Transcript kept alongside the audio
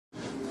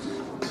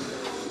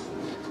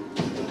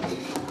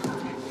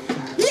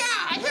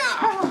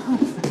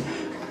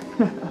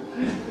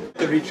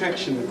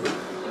retraction.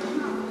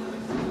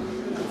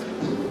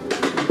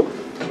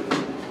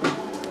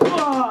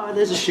 Oh,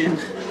 there's a shin.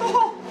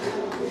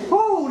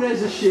 Oh,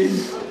 there's a shin.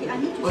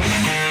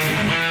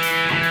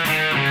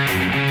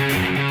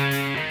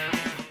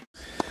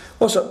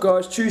 What's up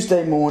guys,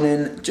 Tuesday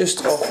morning,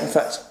 just off, in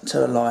fact,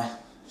 tell a lie,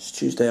 it's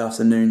Tuesday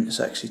afternoon, it's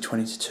actually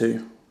 20 to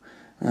 2.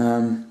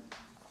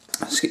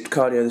 I skipped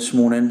cardio this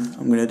morning,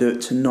 I'm going to do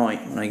it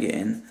tonight when I get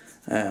in,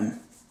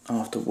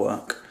 after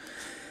work.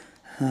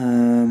 We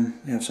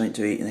have something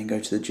to eat and then go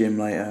to the gym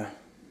later,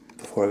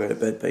 before I go to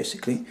bed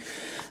basically.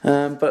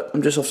 But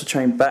I'm just off to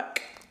train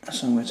back,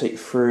 so I'm going to take you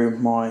through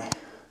my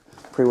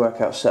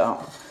pre-workout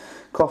setup.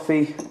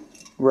 Coffee,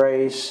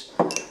 raise.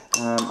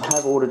 I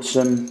have ordered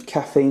some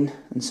caffeine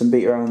and some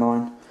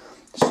beta-alanine,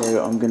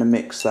 so I'm going to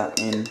mix that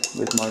in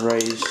with my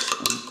raise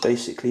and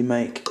basically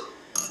make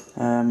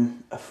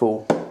a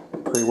full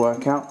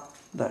pre-workout.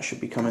 That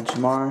should be coming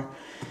tomorrow.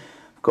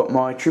 I've got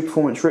my True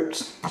Performance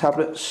Ripped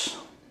tablets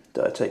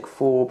that I take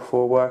 4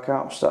 before a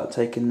workout. I've started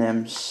taking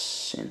them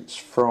since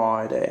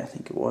Friday, I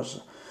think it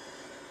was,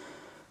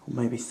 or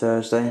maybe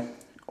Thursday.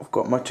 I've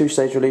got my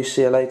 2-stage release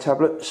CLA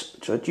tablets,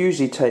 which I'd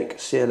usually take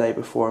CLA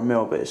before a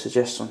meal, but it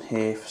suggests on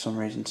here for some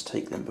reason to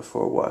take them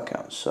before a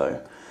workout,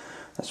 so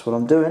that's what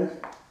I'm doing.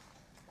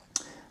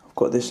 I've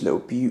got this little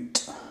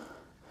beaut.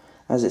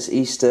 As it's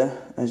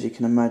Easter, as you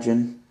can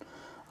imagine,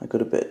 I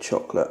got a bit of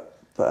chocolate,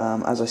 but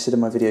as I said in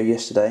my video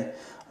yesterday,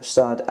 I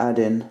started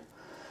adding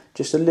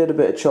just a little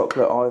bit of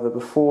chocolate either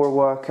before a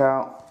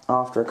workout,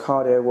 after a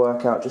cardio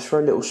workout, just for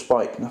a little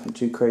spike, nothing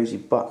too crazy,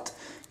 but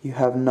you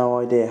have no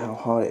idea how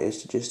hard it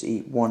is to just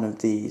eat one of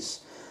these.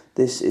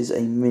 This is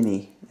a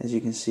mini, as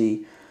you can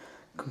see,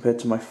 compared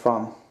to my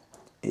thumb,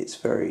 it's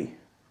very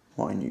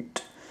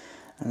minute.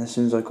 And as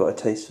soon as I got a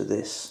taste for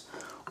this,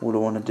 all I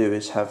want to do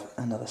is have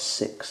another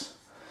 6.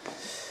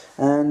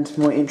 And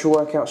my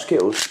intra-workout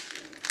Skittles,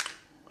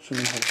 so I'm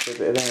going to have a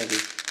bit of energy.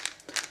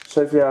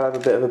 So hopefully I'll have a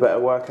bit of a better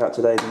workout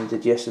today than I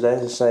did yesterday.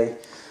 As I say,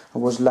 I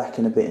was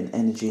lacking a bit in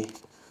energy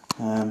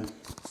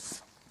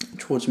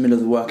towards the middle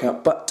of the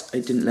workout, but I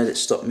didn't let it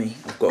stop me.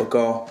 I've got a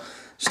goal,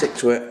 stick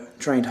to it,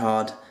 trained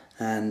hard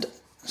and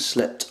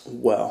slept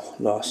well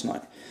last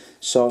night.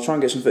 So I'll try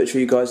and get some footage for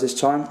you guys this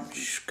time.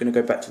 Just going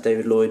to go back to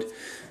David Lloyd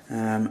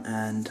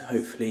and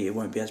hopefully it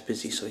won't be as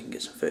busy so we can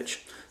get some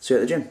footage. See you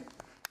at the gym.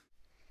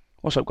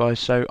 What's up guys,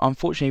 so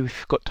unfortunately we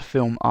forgot to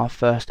film our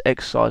first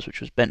exercise,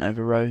 which was bent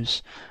over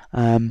rows.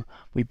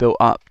 We built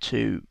up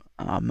to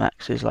our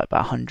maxes like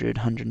about 100,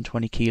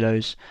 120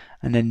 kilos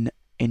and then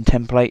in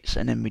 10 plates,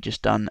 and then we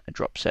just done a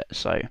drop set.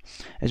 So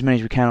as many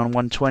as we can on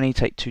 120,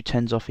 take 2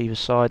 10s off either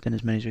side, then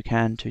as many as we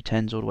can, 2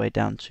 10s all the way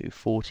down to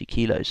 40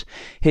 kilos.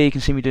 Here you can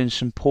see me doing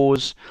some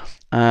pulls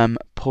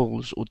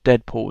or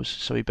dead pulls.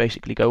 So we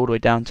basically go all the way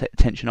down, take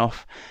the tension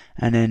off,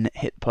 and then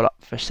hit the pull up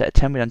for a set of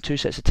 10. We done 2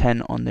 sets of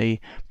 10 on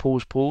the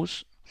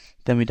pulls.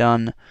 Then we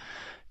done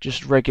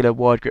just regular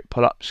wide grip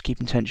pull ups,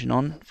 keeping tension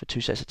on for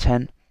 2 sets of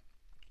 10.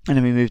 And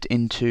then we moved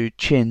into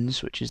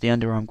chins, which is the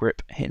underarm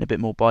grip, hitting a bit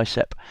more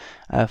bicep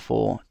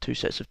for 2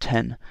 sets of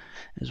 10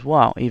 as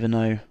well, even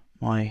though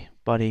my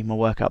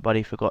workout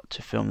buddy forgot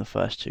to film the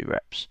first 2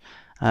 reps.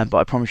 But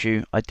I promise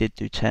you, I did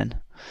do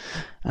 10.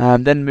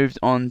 Then moved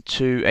on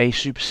to a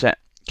superset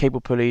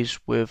cable pulleys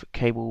with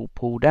cable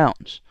pull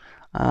downs,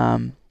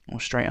 or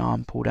straight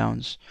arm pull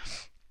downs.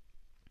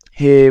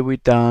 Here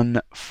we've done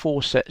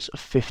 4 sets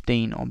of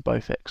 15 on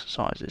both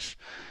exercises.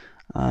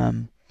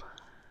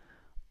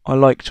 I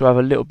like to have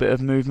a little bit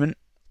of movement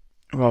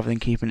rather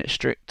than keeping it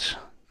strict,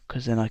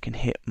 because then I can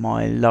hit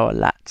my lower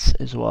lats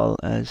as well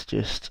as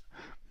just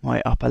my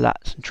upper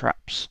lats and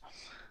traps.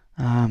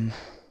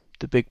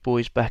 The big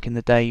boys back in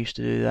the day used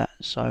to do that,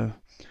 so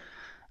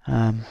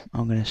I'm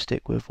going to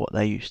stick with what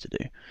they used to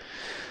do.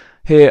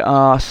 Here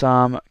are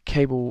some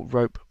cable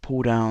rope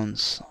pull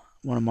downs,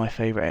 one of my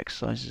favourite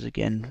exercises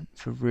again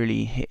for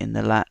really hitting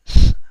the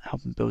lats,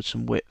 helping build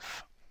some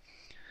width.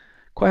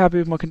 Quite happy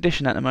with my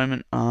condition at the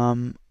moment.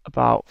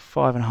 About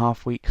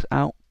 5.5 weeks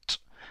out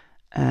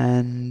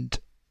and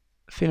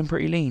feeling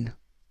pretty lean.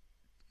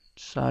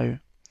 So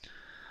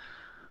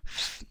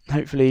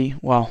hopefully,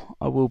 well,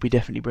 I will be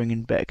definitely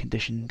bringing better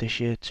condition this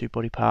year to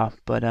Body Power,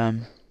 but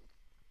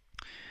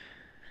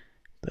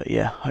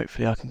yeah,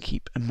 hopefully I can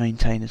keep and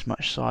maintain as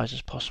much size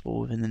as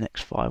possible within the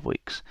next 5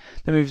 weeks.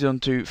 Then moved on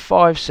to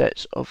 5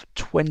 sets of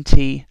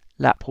 20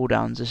 lat pull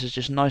downs. This is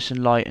just nice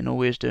and light, and all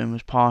we was doing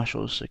was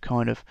partials, so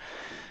kind of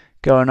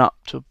going up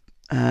to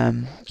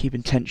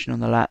keeping tension on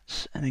the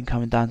lats and then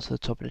coming down to the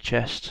top of the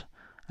chest.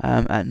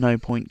 At no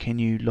point can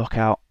you lock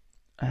out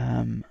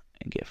and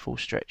get full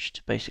stretch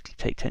to basically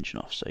take tension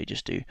off. So you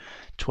just do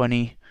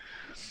 20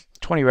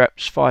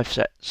 reps, 5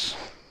 sets,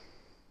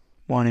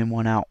 1 in,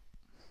 1 out.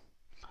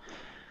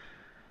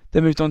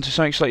 Then moved on to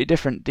something slightly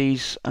different.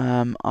 These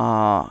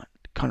are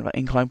kind of like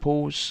incline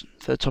pulls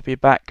for the top of your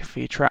back, for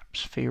your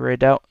traps, for your rear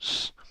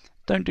delts.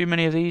 Don't do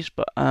many of these,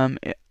 but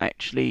it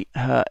actually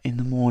hurt in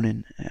the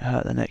morning. It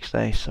hurt the next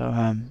day, so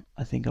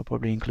I think I'll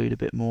probably include a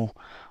bit more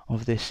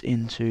of this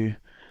into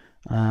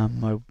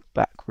my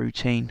back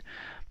routine.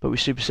 but we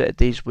supersetted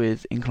these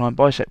with incline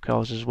bicep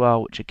curls as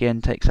well, which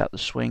again takes out the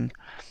swing.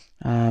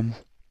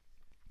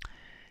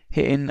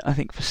 Hitting, I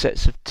think, for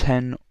sets of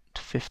 10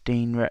 to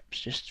 15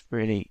 reps, just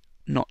really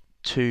not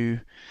too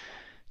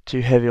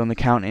heavy on the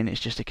counting.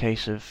 It's just a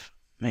case of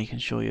making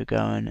sure you're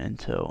going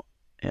until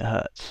it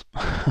hurts.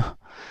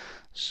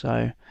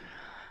 So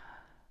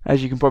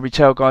as you can probably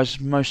tell, guys,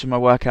 most of my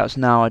workouts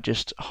now are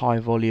just high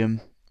volume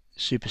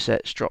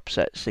supersets, drop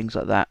sets, things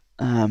like that.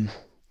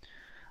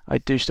 I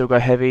do still go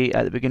heavy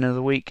at the beginning of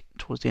the week.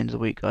 Towards the end of the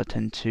week I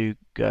tend to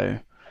go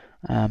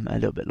a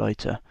little bit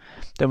lighter.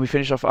 Then we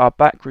finish off our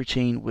back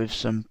routine with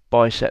some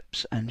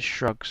biceps and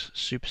shrugs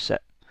superset.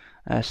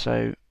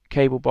 So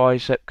cable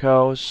bicep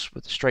curls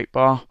with a straight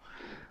bar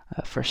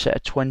for a set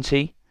of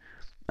 20,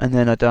 and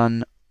then I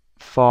done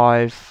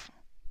 5,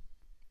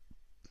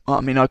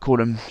 I mean I call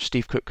them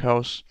Steve Cook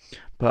curls,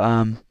 but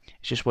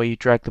it's just where you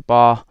drag the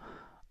bar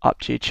up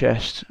to your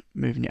chest,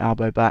 moving your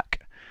elbow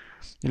back.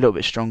 A little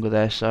bit stronger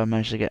there, so I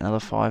managed to get another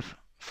 5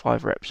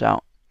 reps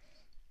out.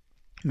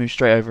 Move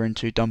straight over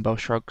into dumbbell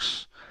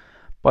shrugs.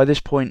 By this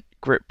point,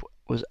 grip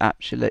was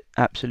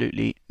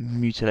absolutely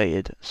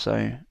mutilated,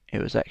 so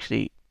it was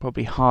actually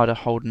probably harder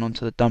holding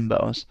onto the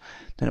dumbbells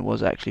than it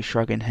was actually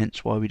shrugging,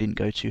 hence why we didn't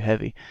go too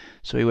heavy.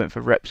 So we went for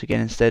reps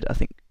again instead, I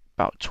think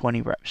about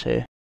 20 reps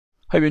here.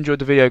 Hope you enjoyed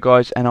the video,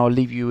 guys, and I'll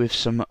leave you with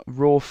some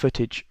raw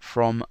footage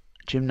from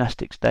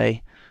Gymnastics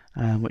Day,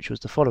 which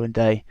was the following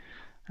day,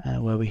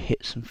 where we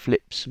hit some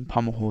flips, some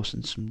pummel horse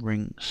and some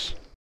rings.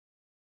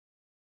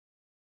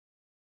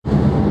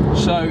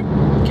 So,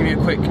 give you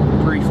a quick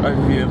brief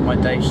overview of my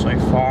day so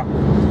far.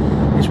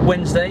 It's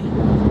Wednesday.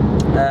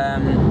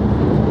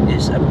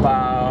 It's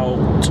about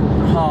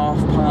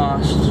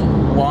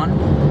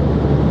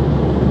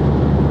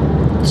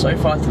 1:30. So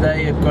far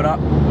today I've got up,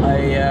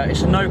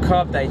 it's a no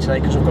carb day today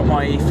because I've got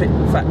my Fit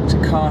Factor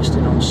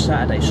casting on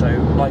Saturday, so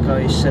like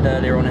I said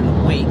earlier on in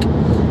the week,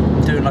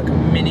 I'm doing like a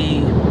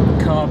mini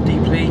carb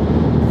deplete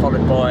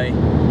followed by a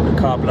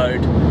carb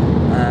load,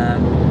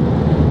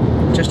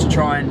 just to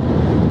try and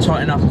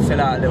tighten up and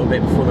fill out a little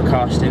bit before the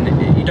casting.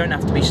 You don't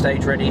have to be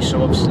stage ready,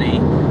 so obviously,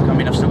 I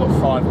mean, I've still got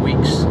 5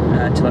 weeks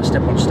till I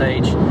step on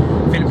stage.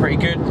 Feeling pretty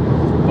good,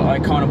 but I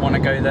kind of want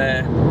to go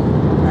there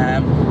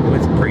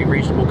with pretty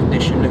reasonable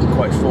condition, looking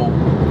quite full,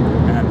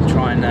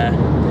 try and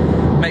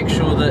make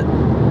sure that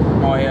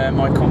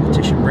my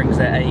competition brings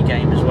their A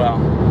game as well.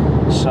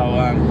 So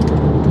I'm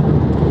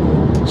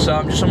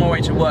just on my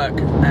way to work,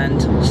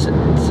 and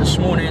this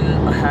morning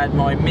I had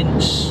my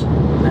mince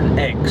and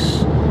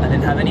eggs. I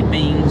didn't have any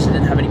beans, I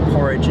didn't have any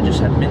porridge, I just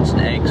had mince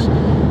and eggs.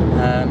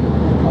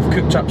 I've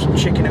cooked up some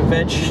chicken and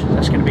veg.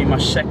 That's going to be my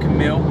second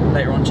meal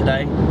later on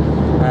today.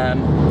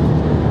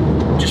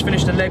 Just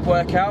finished a leg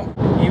workout.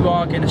 You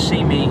are going to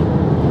see me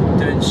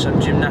doing some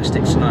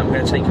gymnastics tonight. I'm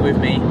going to take you with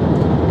me.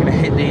 I'm going to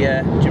hit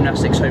the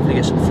gymnastics, hopefully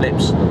get some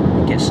flips,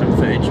 and get some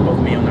footage of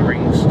me on the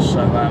rings.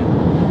 So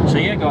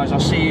yeah, guys, I'll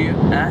see you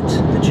at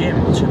the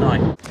gym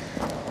tonight.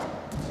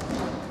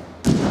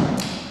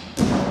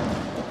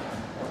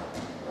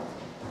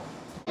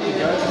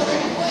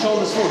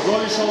 Shoulders forward,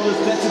 roll your shoulders,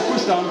 let's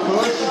push down,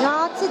 coach.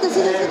 Grazie,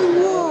 così da di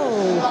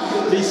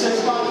nuovo. Reset.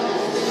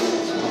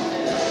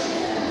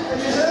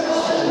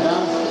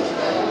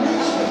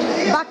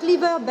 Back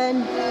lever,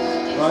 Ben.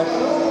 Right.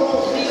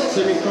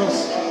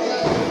 Semi-cross.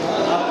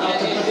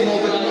 Out a bit more,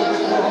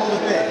 hold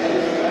it there.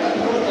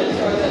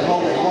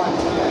 Hold it,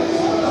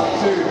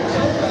 1,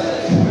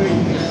 2, 3.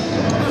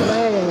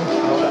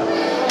 Hold up.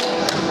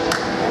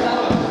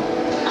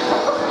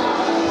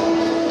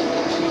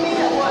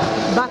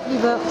 Back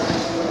lever.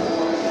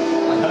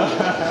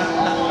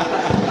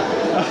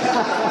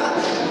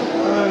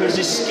 It's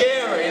just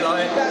scary,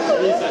 like.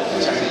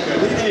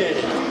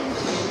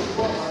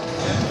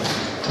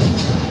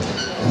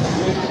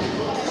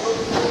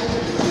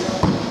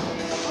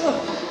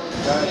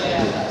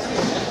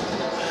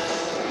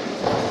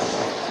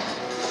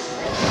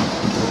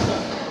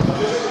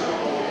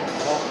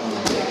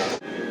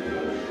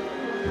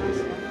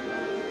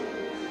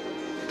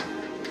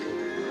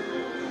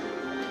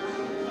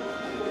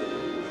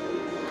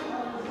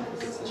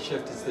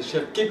 It's the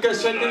shift. Keep going,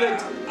 straighten your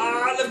legs.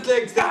 Left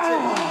legs,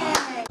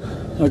 that's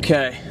it.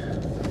 Okay,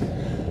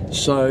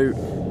 so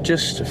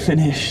just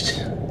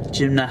finished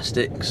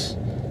gymnastics.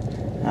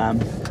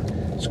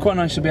 It's quite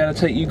nice to be able to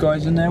take you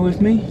guys in there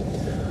with me.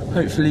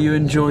 Hopefully you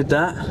enjoyed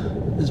that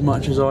as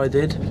much as I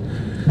did.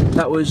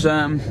 That was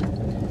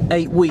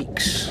 8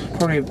 weeks,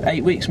 probably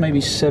 8 weeks,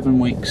 maybe 7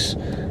 weeks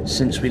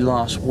since we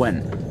last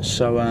went.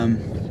 So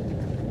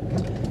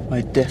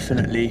I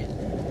definitely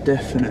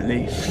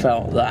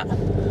felt that.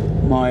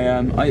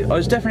 I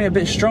was definitely a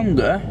bit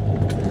stronger,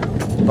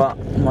 but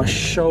my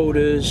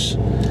shoulders,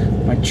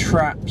 my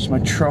traps, my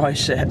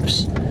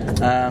triceps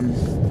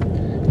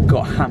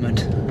got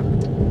hammered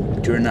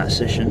during that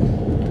session,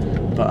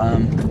 but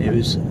it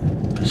was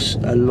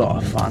a lot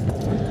of fun.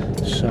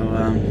 So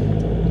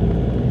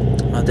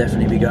I'll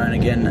definitely be going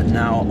again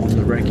now on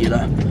the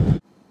regular.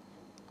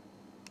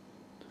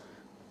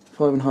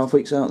 5.5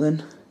 weeks out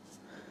then.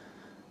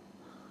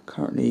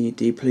 Currently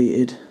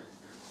depleted,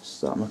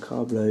 start my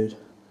carb load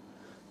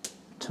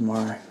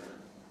tomorrow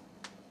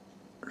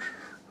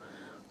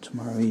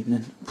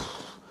evening.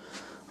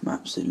 I'm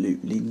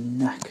absolutely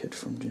knackered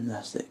from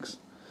gymnastics,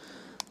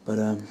 but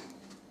I'm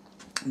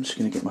just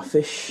going to get my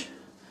fish.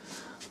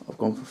 I've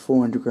gone for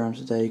 400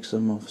 grams a day because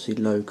I'm obviously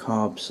low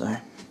carb, so,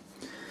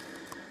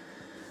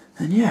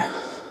 and yeah,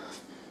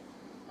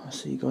 I'll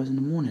see you guys in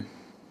the morning.